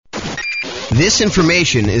This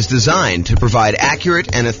information is designed to provide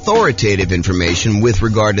accurate and authoritative information with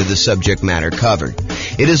regard to the subject matter covered.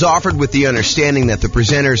 It is offered with the understanding that the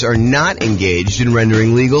presenters are not engaged in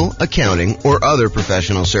rendering legal, accounting, or other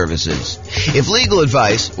professional services. If legal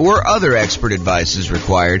advice or other expert advice is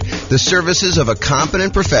required, the services of a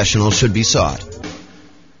competent professional should be sought.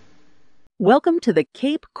 Welcome to the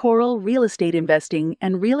Cape Coral Real Estate Investing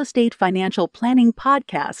and Real Estate Financial Planning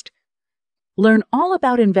Podcast. Learn all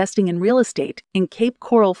about investing in real estate in Cape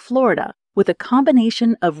Coral, Florida, with a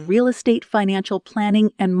combination of real estate financial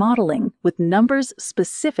planning and modeling with numbers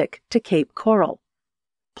specific to Cape Coral.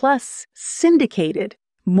 Plus, syndicated,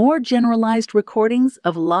 more generalized recordings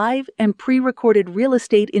of live and pre-recorded real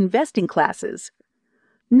estate investing classes.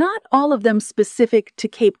 Not all of them specific to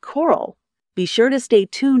Cape Coral. Be sure to stay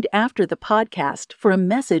tuned after the podcast for a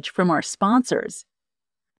message from our sponsors.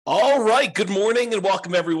 All right, good morning and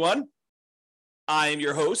welcome everyone. I am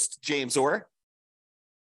your host, James Orr.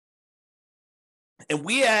 And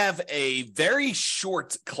we have a very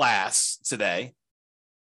short class today,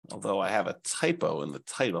 although I have a typo in the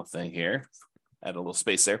title thing here. Add a little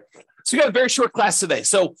space there. So we got a very short class today.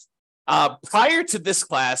 So prior to this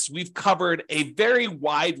class, we've covered a very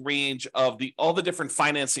wide range of all the different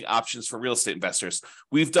financing options for real estate investors.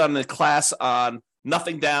 We've done a class on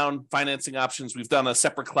nothing down financing options. We've done a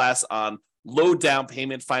separate class on low down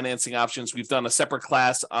payment financing options. We've done a separate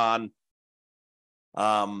class on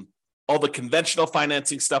all the conventional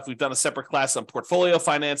financing stuff. We've done a separate class on portfolio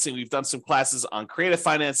financing. We've done some classes on creative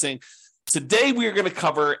financing. Today, we are going to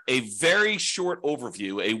cover a very short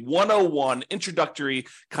overview, a 101 introductory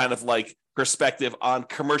kind of like perspective on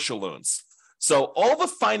commercial loans. So all the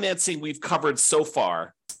financing we've covered so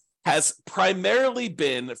far has primarily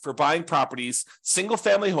been for buying properties,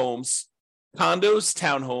 single-family homes, condos,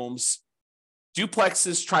 townhomes,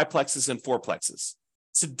 duplexes, triplexes, and fourplexes.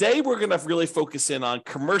 Today, we're going to really focus in on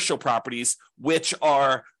commercial properties, which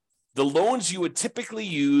are the loans you would typically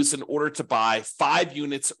use in order to buy 5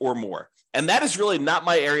 units or more. And that is really not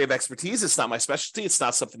my area of expertise. It's not my specialty. It's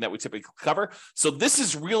not something that we typically cover. So this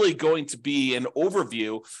is really going to be an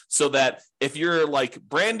overview so that if you're like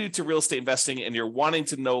brand new to real estate investing and you're wanting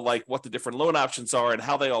to know like what the different loan options are and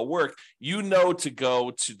how they all work, you know to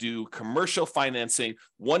go to do commercial financing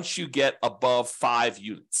once you get above 5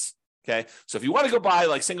 units. Okay, so if you want to go buy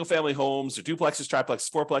like single family homes or duplexes, triplexes,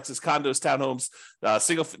 fourplexes, condos,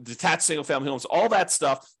 townhomes, detached single family homes, all that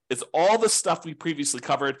stuff is all the stuff we previously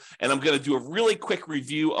covered. And I'm going to do a really quick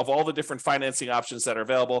review of all the different financing options that are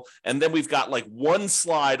available. And then we've got like one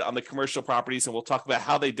slide on the commercial properties and we'll talk about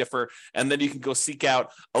how they differ. And then you can go seek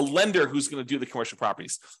out a lender who's going to do the commercial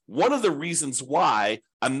properties. One of the reasons why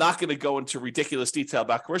I'm not going to go into ridiculous detail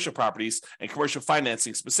about commercial properties and commercial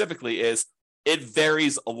financing specifically is it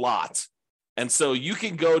varies a lot. And so you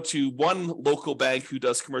can go to one local bank who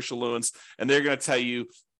does commercial loans, and they're going to tell you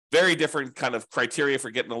very different kind of criteria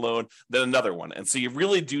for getting a loan than another one. And so you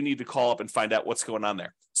really do need to call up and find out what's going on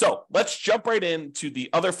there. So let's jump right into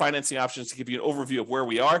the other financing options to give you an overview of where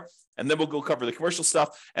we are, and then we'll go cover the commercial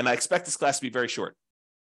stuff. And I expect this class to be very short.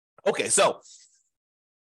 Okay, so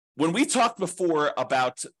when we talked before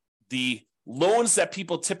about the loans that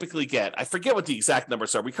people typically get, I forget what the exact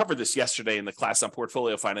numbers are. We covered this yesterday in the class on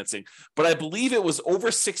portfolio financing, but I believe it was over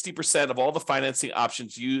 60% of all the financing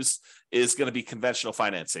options used is going to be conventional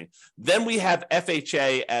financing. Then we have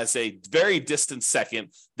FHA as a very distant second.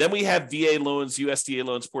 Then we have VA loans, USDA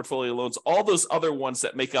loans, portfolio loans, all those other ones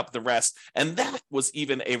that make up the rest. And that was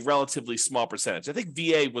even a relatively small percentage. I think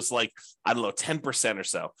VA was like, 10% or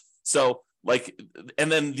so. So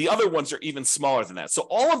and then the other ones are even smaller than that. So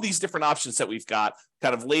all of these different options that we've got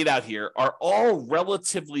kind of laid out here are all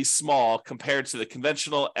relatively small compared to the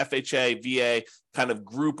conventional FHA, VA kind of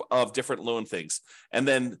group of different loan things. And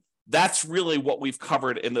then that's really what we've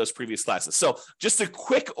covered in those previous classes. So just a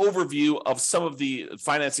quick overview of some of the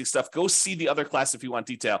financing stuff. Go see the other class if you want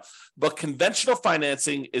detail. But conventional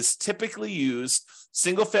financing is typically used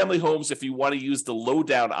single family homes if you want to use the low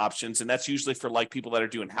down options. And that's usually for like people that are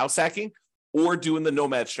doing house hacking or doing the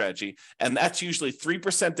nomad strategy. And that's usually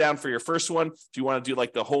 3% down for your first one, if you want to do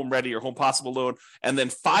like the home ready or home possible loan, and then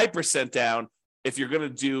 5% down if you're going to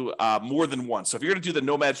do more than one. So if you're going to do the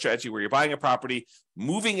nomad strategy where you're buying a property,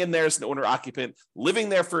 moving in there as an owner occupant, living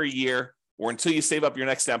there for a year, or until you save up your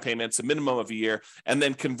next down payment, it's a minimum of a year, and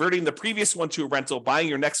then converting the previous one to a rental, buying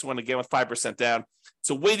your next one again with 5% down. It's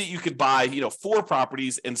a way that you could buy, 4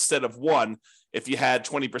 properties instead of one if you had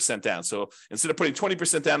 20% down. So instead of putting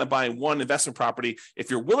 20% down and buying one investment property, if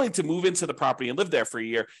you're willing to move into the property and live there for a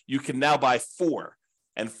year, you can now buy 4.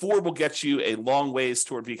 And 4 will get you a long ways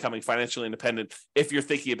toward becoming financially independent if you're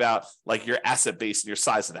thinking about like your asset base and your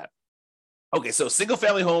size of that. Okay, so single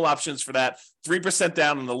family home options for that, 3%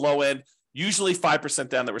 down on the low end, usually 5%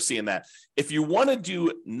 down that we're seeing that. If you want to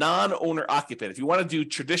do non-owner occupant, if you want to do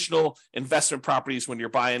traditional investment properties when you're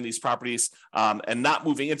buying these properties and not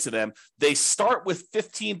moving into them, they start with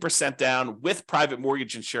 15% down with private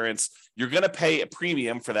mortgage insurance. You're going to pay a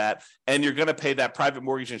premium for that, and you're going to pay that private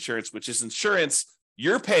mortgage insurance, which is insurance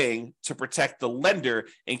you're paying to protect the lender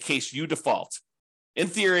in case you default. In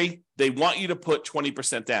theory, they want you to put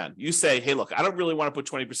 20% down. You say, hey, look, I don't really want to put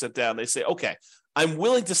 20% down. They say, okay, I'm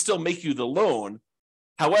willing to still make you the loan.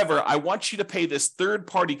 However, I want you to pay this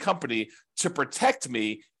third-party company to protect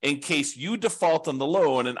me in case you default on the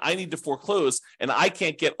loan and I need to foreclose and I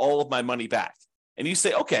can't get all of my money back. And you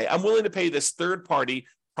say, okay, I'm willing to pay this third-party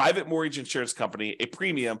private mortgage insurance company a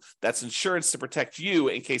premium that's insurance to protect you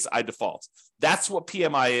in case I default. That's what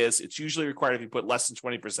PMI is. It's usually required if you put less than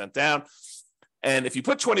 20% down. And if you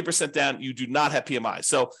put 20% down, you do not have PMI.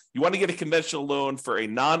 So you want to get a conventional loan for a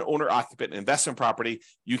non-owner occupant investment property.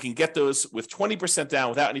 You can get those with 20% down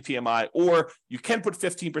without any PMI, or you can put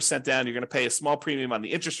 15% down. You're going to pay a small premium on the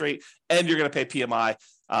interest rate, and you're going to pay PMI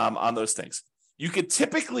on those things. You could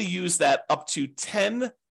typically use that up to 10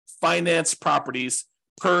 finance properties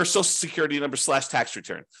per Social Security number / tax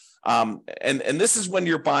return. And this is when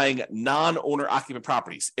you're buying non-owner occupant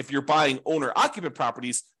properties. If you're buying owner occupant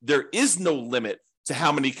properties, there is no limit to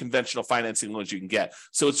how many conventional financing loans you can get.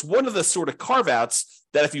 So it's one of the sort of carve-outs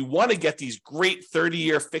that if you want to get these great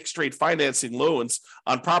 30-year fixed rate financing loans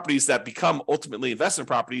on properties that become ultimately investment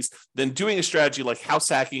properties, then doing a strategy like house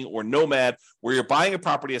hacking or Nomad, where you're buying a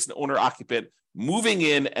property as an owner occupant, moving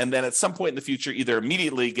in, and then at some point in the future, either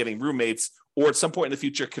immediately getting roommates or at some point in the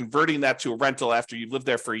future, converting that to a rental after you've lived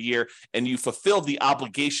there for a year and you fulfill the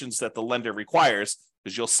obligations that the lender requires,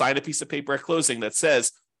 because you'll sign a piece of paper at closing that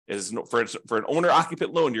says, for an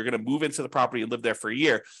owner-occupant loan, you're going to move into the property and live there for a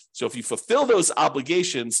year. So if you fulfill those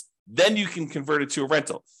obligations, then you can convert it to a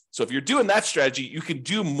rental. So if you're doing that strategy, you can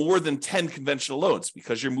do more than 10 conventional loans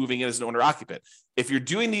because you're moving in as an owner-occupant. If you're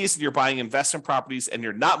doing these and you're buying investment properties and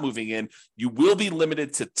you're not moving in, you will be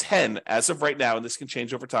limited to 10 as of right now, and this can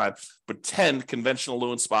change over time, but 10 conventional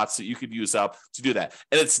loan spots that you could use up to do that.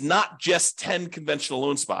 And it's not just 10 conventional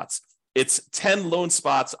loan spots. It's 10 loan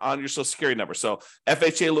spots on your Social Security number. So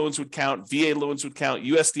FHA loans would count, VA loans would count,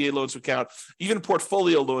 USDA loans would count, even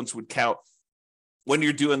portfolio loans would count when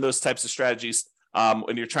you're doing those types of strategies,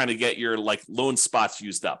 when you're trying to get your loan spots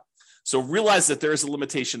used up. So realize that there is a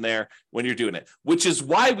limitation there when you're doing it, which is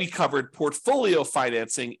why we covered portfolio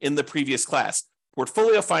financing in the previous class.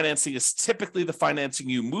 Portfolio financing is typically the financing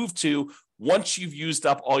you move to once you've used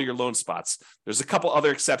up all your loan spots. There's a couple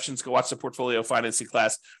other exceptions. Go watch the portfolio financing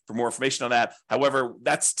class for more information on that. However,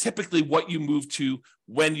 that's typically what you move to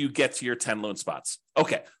when you get to your 10 loan spots.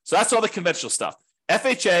 Okay, so that's all the conventional stuff.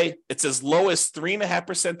 FHA, it's as low as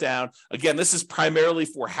 3.5% down. Again, this is primarily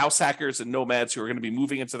for house hackers and nomads who are going to be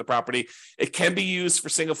moving into the property. It can be used for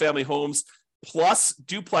single-family homes, plus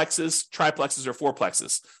duplexes, triplexes, or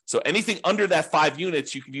fourplexes. So anything under that 5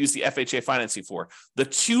 units, you can use the FHA financing for. The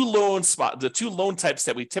two loan types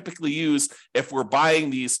that we typically use if we're buying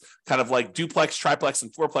these kind of like duplex, triplex,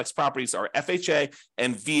 and fourplex properties are FHA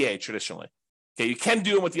and VA traditionally. Okay, you can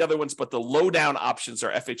do them with the other ones, but the low down options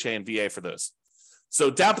are FHA and VA for those. So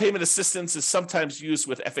down payment assistance is sometimes used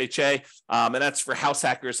with FHA, and that's for house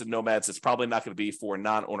hackers and nomads. It's probably not going to be for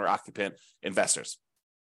non-owner occupant investors.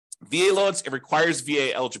 VA loans, it requires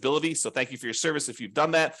VA eligibility. So thank you for your service if you've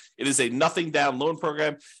done that. It is a nothing down loan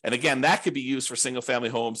program. And again, that could be used for single family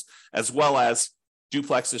homes as well as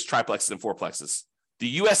duplexes, triplexes, and fourplexes.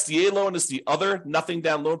 The USDA loan is the other nothing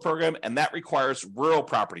down loan program, and that requires rural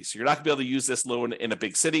property. So you're not going to be able to use this loan in a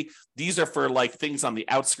big city. These are for like things on the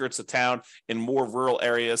outskirts of town in more rural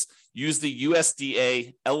areas. Use the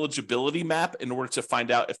USDA eligibility map in order to find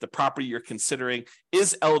out if the property you're considering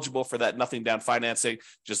is eligible for that nothing down financing.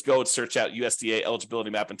 Just go and search out USDA eligibility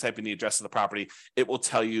map and type in the address of the property. It will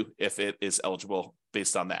tell you if it is eligible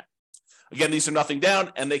based on that. Again, these are nothing down,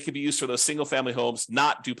 and they can be used for those single-family homes,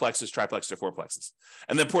 not duplexes, triplexes, or fourplexes.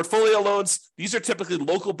 And then portfolio loans, these are typically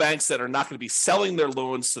local banks that are not going to be selling their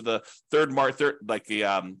loans to the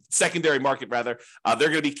secondary market, rather. They're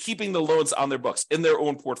going to be keeping the loans on their books in their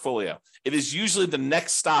own portfolio. It is usually the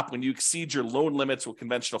next stop when you exceed your loan limits with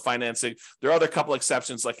conventional financing. There are other couple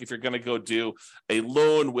exceptions, like if you're going to go do a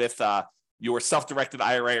loan with your self-directed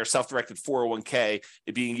IRA or self-directed 401k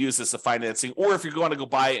being used as a financing, or if you're going to go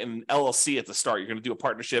buy an LLC at the start, you're going to do a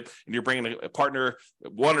partnership and you're bringing a partner,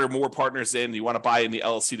 one or more partners in, you want to buy in the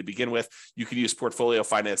LLC to begin with, you can use portfolio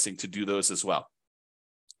financing to do those as well.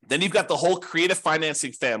 Then you've got the whole creative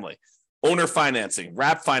financing family, owner financing,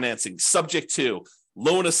 wrap financing, subject to,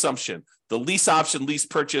 loan assumption. the lease option, lease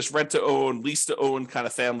purchase, rent to own, lease to own kind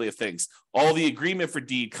of family of things. All the agreement for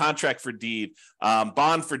deed, contract for deed,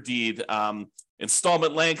 bond for deed,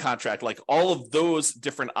 installment land contract, like all of those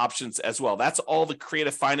different options as well. That's all the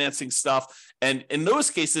creative financing stuff. And in those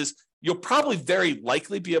cases, you'll probably very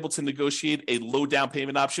likely be able to negotiate a low down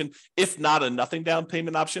payment option, if not a nothing down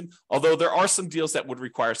payment option, although there are some deals that would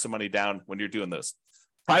require some money down when you're doing those.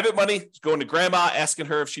 Private money, going to grandma, asking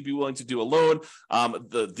her if she'd be willing to do a loan.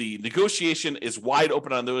 The negotiation is wide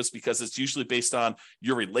open on those because it's usually based on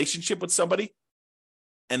your relationship with somebody.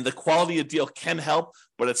 And the quality of deal can help,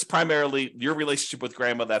 but it's primarily your relationship with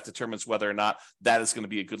grandma that determines whether or not that is going to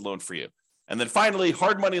be a good loan for you. And then finally,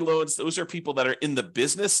 hard money loans. Those are people that are in the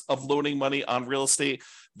business of loaning money on real estate,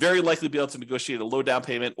 very likely be able to negotiate a low down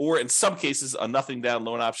payment, or in some cases, a nothing down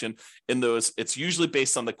loan option. In those, it's usually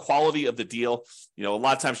based on the quality of the deal. You know, a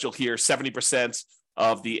lot of times you'll hear 70%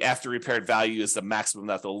 of the after repaired value is the maximum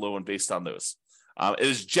that they'll loan based on those. It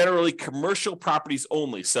is generally commercial properties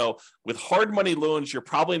only. So with hard money loans, you're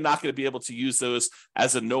probably not going to be able to use those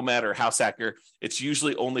as a nomad or house hacker. It's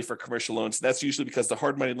usually only for commercial loans. That's usually because the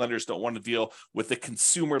hard money lenders don't want to deal with the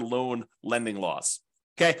consumer loan lending laws.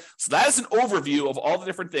 Okay, so that is an overview of all the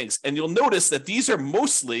different things. And you'll notice that these are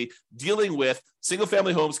mostly dealing with single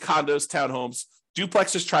family homes, condos, townhomes,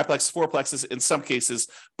 duplexes, triplexes, fourplexes in some cases,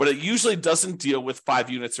 but it usually doesn't deal with 5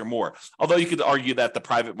 units or more. Although you could argue that the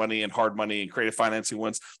private money and hard money and creative financing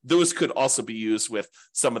ones, those could also be used with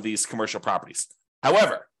some of these commercial properties.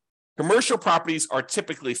 However, commercial properties are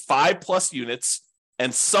typically 5+ units,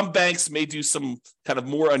 and some banks may do some kind of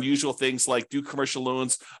more unusual things like do commercial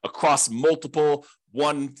loans across multiple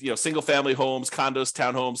single family homes, condos,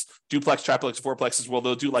 townhomes, duplex, triplex, fourplexes. Well,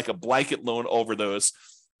 they'll do like a blanket loan over those.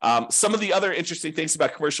 Some of the other interesting things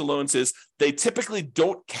about commercial loans is they typically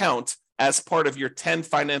don't count as part of your 10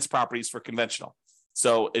 finance properties for conventional.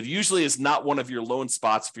 So it usually is not one of your loan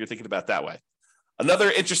spots if you're thinking about it that way. Another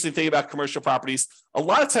interesting thing about commercial properties, a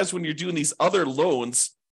lot of times when you're doing these other loans,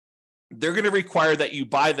 they're going to require that you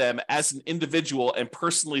buy them as an individual and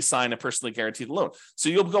personally sign and personally guarantee the loan. So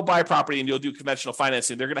you'll go buy a property and you'll do conventional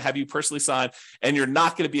financing. They're going to have you personally sign, and you're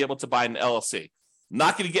not going to be able to buy an LLC.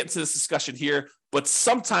 Not going to get into this discussion here, but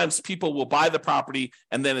sometimes people will buy the property,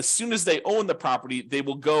 and then as soon as they own the property, they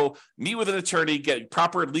will go meet with an attorney, get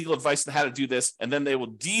proper legal advice on how to do this, and then they will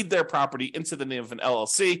deed their property into the name of an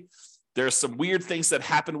LLC. There's some weird things that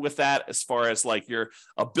happen with that as far as like your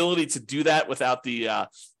ability to do that without the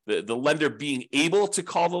lender being able to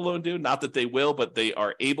call the loan due. Not that they will, but they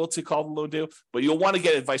are able to call the loan due. But you'll want to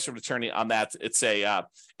get advice from an attorney on that. It's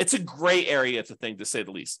a gray area to say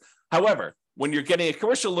the least. However, when you're getting a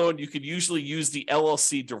commercial loan, you could usually use the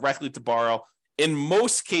LLC directly to borrow. In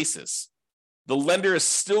most cases, the lender is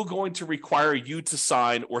still going to require you to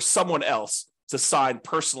sign or someone else to sign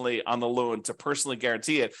personally on the loan to personally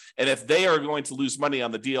guarantee it. And if they are going to lose money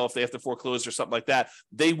on the deal, if they have to foreclose or something like that,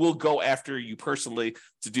 they will go after you personally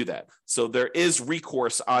to do that. So there is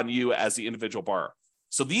recourse on you as the individual borrower.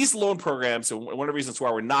 So these loan programs, and one of the reasons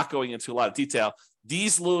why we're not going into a lot of detail,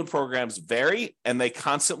 these loan programs vary and they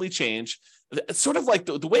constantly change. It's sort of like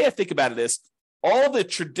the way I think about it is all the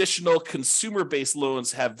traditional consumer-based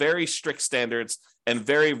loans have very strict standards and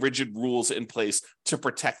very rigid rules in place to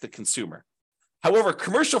protect the consumer. However,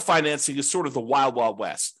 commercial financing is sort of the wild, wild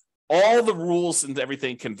west. All the rules and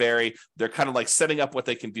everything can vary. They're kind of like setting up what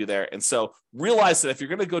they can do there. And so realize that if you're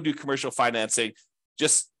going to go do commercial financing,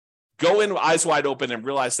 just go in eyes wide open and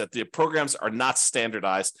realize that the programs are not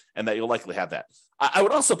standardized and that you'll likely have that. I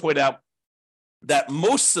would also point out that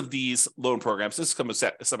most of these loan programs, there's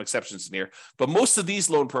some exceptions in here, but most of these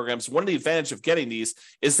loan programs, one of the advantages of getting these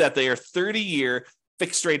is that they are 30-year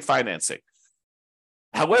fixed rate financing.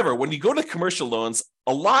 However, when you go to commercial loans,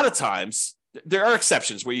 a lot of times there are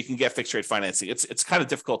exceptions where you can get fixed rate financing. It's kind of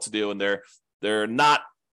difficult to do, and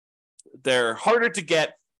they're harder to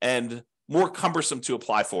get and more cumbersome to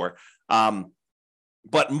apply for.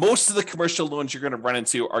 But most of the commercial loans you're going to run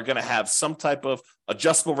into are going to have some type of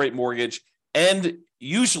adjustable rate mortgage and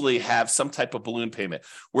usually have some type of balloon payment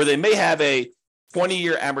where they may have a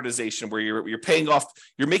 20-year amortization where you're paying off,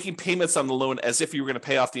 you're making payments on the loan as if you were going to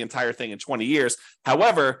pay off the entire thing in 20 years.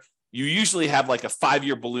 However, you usually have like a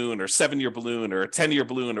 5-year balloon or 7-year balloon or a 10-year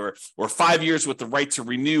balloon or 5 years with the right to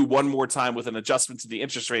renew one more time with an adjustment to the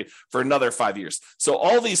interest rate for another 5 years. So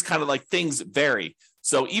all these kind of like things vary.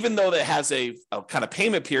 So even though that has a kind of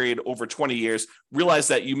payment period over 20 years, realize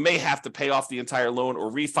that you may have to pay off the entire loan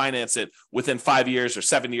or refinance it within 5 years or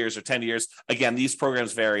 7 years or 10 years. Again, these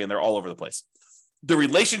programs vary and they're all over the place. The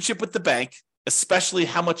relationship with the bank, especially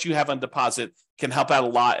how much you have on deposit, can help out a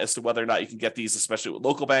lot as to whether or not you can get these, especially with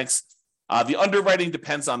local banks. The underwriting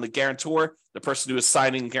depends on the guarantor, the person who is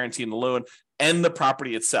signing and guaranteeing the loan, and the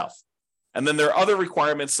property itself. And then there are other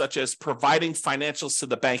requirements such as providing financials to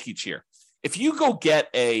the bank each year. If you go get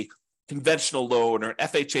a conventional loan or an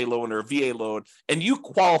FHA loan or a VA loan and you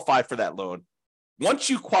qualify for that loan, once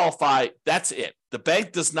you qualify, that's it. The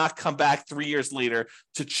bank does not come back 3 years later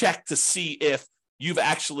to check to see if you've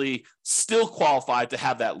actually still qualified to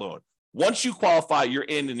have that loan. Once you qualify, you're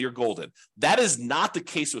in and you're golden. That is not the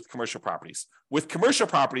case with commercial properties. With commercial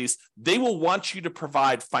properties, they will want you to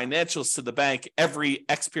provide financials to the bank every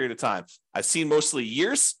X period of time. I've seen mostly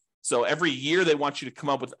years. So every year they want you to come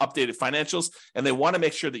up with updated financials, and they want to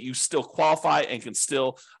make sure that you still qualify and can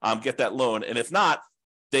still get that loan. And if not,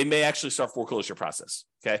 they may actually start foreclosure process.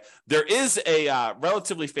 Okay. There is a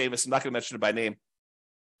relatively famous, I'm not going to mention it by name,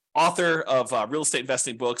 author of real estate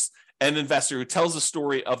investing books, an investor who tells the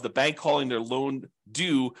story of the bank calling their loan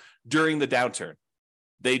due during the downturn.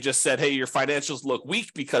 They just said, hey, your financials look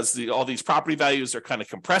weak because all these property values are kind of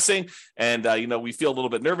compressing. And, we feel a little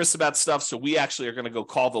bit nervous about stuff. So we actually are going to go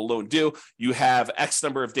call the loan due. You have X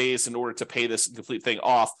number of days in order to pay this complete thing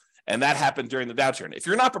off. And that happened during the downturn. If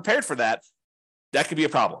you're not prepared for that, that could be a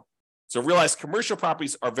problem. So realize commercial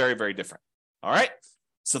properties are very, very different. All right.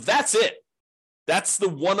 So that's it. That's the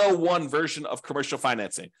 101 version of commercial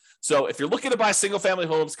financing. So if you're looking to buy single family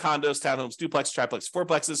homes, condos, townhomes, duplex, triplex,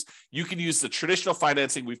 fourplexes, you can use the traditional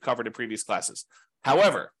financing we've covered in previous classes.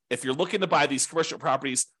 However, if you're looking to buy these commercial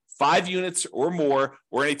properties, 5 units or more,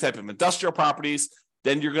 or any type of industrial properties,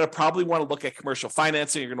 then you're going to probably want to look at commercial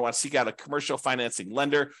financing. You're going to want to seek out a commercial financing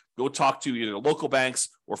lender. Go talk to either local banks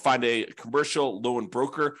or find a commercial loan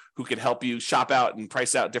broker who can help you shop out and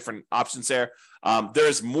price out different options there.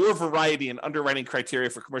 There's more variety in underwriting criteria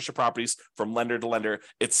for commercial properties from lender to lender.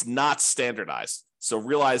 It's not standardized. So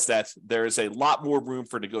realize that there is a lot more room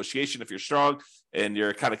for negotiation if you're strong and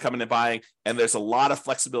you're kind of coming and buying. And there's a lot of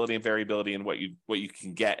flexibility and variability in what you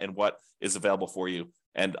can get and what is available for you.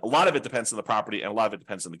 And a lot of it depends on the property and a lot of it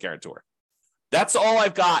depends on the guarantor. That's all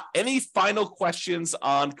I've got. Any final questions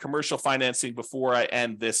on commercial financing before I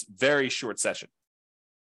end this very short session?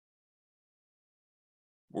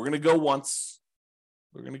 We're going to go once.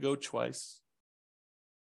 We're going to go twice.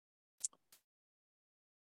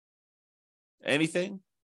 Anything?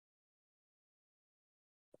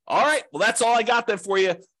 All right. Well, that's all I got then for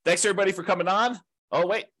you. Thanks, everybody, for coming on. Oh,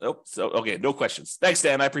 wait. Oh, so, okay. No questions. Thanks,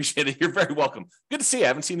 Dan. I appreciate it. You're very welcome. Good to see you. I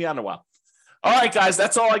haven't seen you in a while. All right, guys.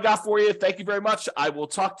 That's all I got for you. Thank you very much. I will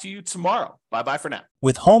talk to you tomorrow. Bye-bye for now.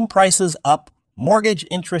 With home prices up, mortgage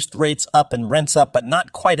interest rates up, and rents up, but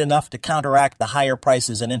not quite enough to counteract the higher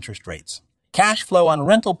prices and interest rates, cash flow on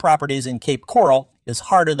rental properties in Cape Coral is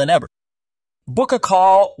harder than ever. Book a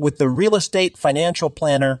call with the Real Estate Financial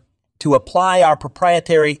Planner to apply our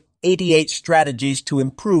proprietary 88 strategies to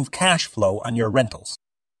improve cash flow on your rentals.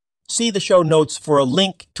 See the show notes for a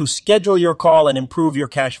link to schedule your call and improve your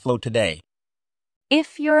cash flow today.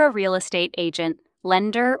 If you're a real estate agent,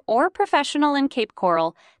 lender, or professional in Cape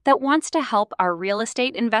Coral that wants to help our real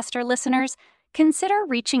estate investor listeners, consider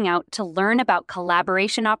reaching out to learn about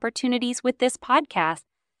collaboration opportunities with this podcast.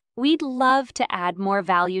 We'd love to add more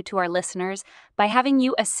value to our listeners by having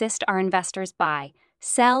you assist our investors buy,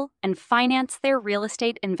 sell, and finance their real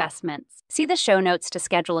estate investments. See the show notes to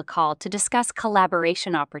schedule a call to discuss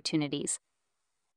collaboration opportunities.